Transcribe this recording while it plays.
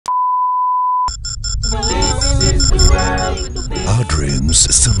dreams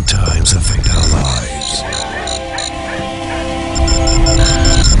sometimes affect our lives.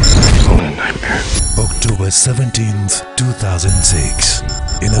 October 17th, 2006,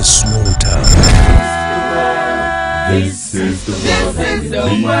 in a small town. This is the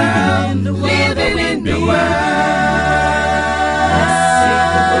world, living in the world.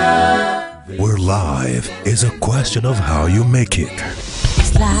 Where life is a question of how you make it.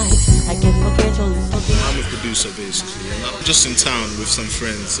 I'm a producer basically, and I'm just in town with some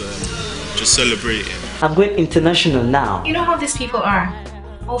friends, just celebrating. I'm going international now. You know how these people are?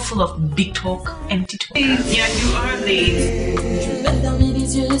 All full of big talk, empty talk. Yeah, you are late.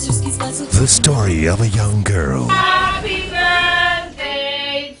 The story of a young girl. Happy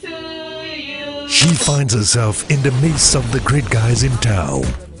birthday to you. She finds herself in the midst of the great guys in town.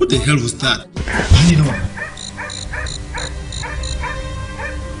 What the hell was that? You know.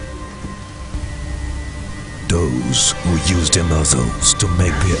 Those who use their muscles to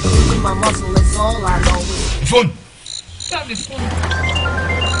make their own. My muscle is all I know. Phone.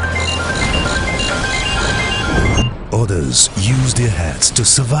 Others use their heads to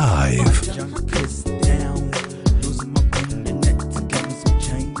survive.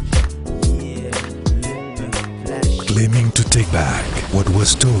 Claiming to take back what was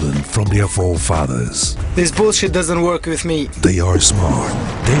stolen from their forefathers. This bullshit doesn't work with me. They are smart.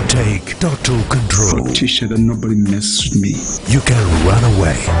 They take total control. T-shirt that nobody messes with me. You can run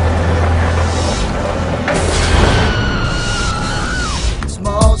away.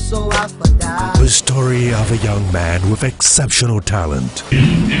 Small, so I forgot. The story of a young man with exceptional talent. You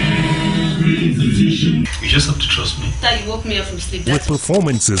just have to trust me. That you woke me up from sleep. With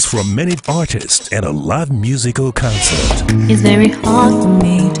performances from many artists and a live musical concert. It's very hard for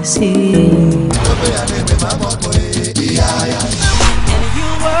me to see. And you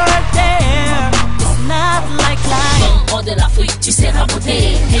were there. It's not like life.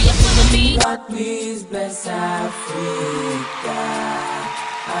 God, please bless Africa.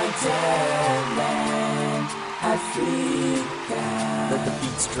 Ireland, Africa. Let the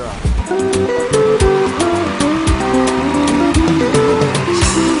beats drop.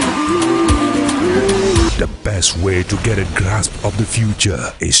 The best way to get a grasp of the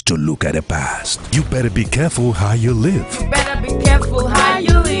future is to look at the past. You better be careful how you live. You better be careful how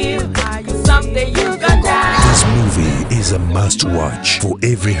you live. Someday you gonna die. This movie is a must-watch for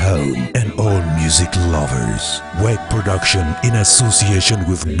every home and all music lovers. Wake Production, in association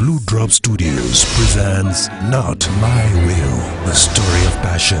with Blue Drop Studios, presents Not My Will, the story of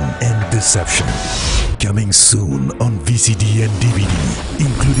passion and deception. Coming soon on VCD and DVD,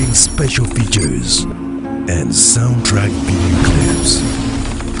 including special features and soundtrack video clips.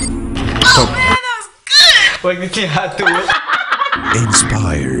 Oh man, that was good!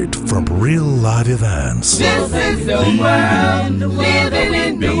 Inspired from real life events. This is the world, living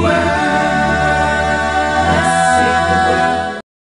in the world.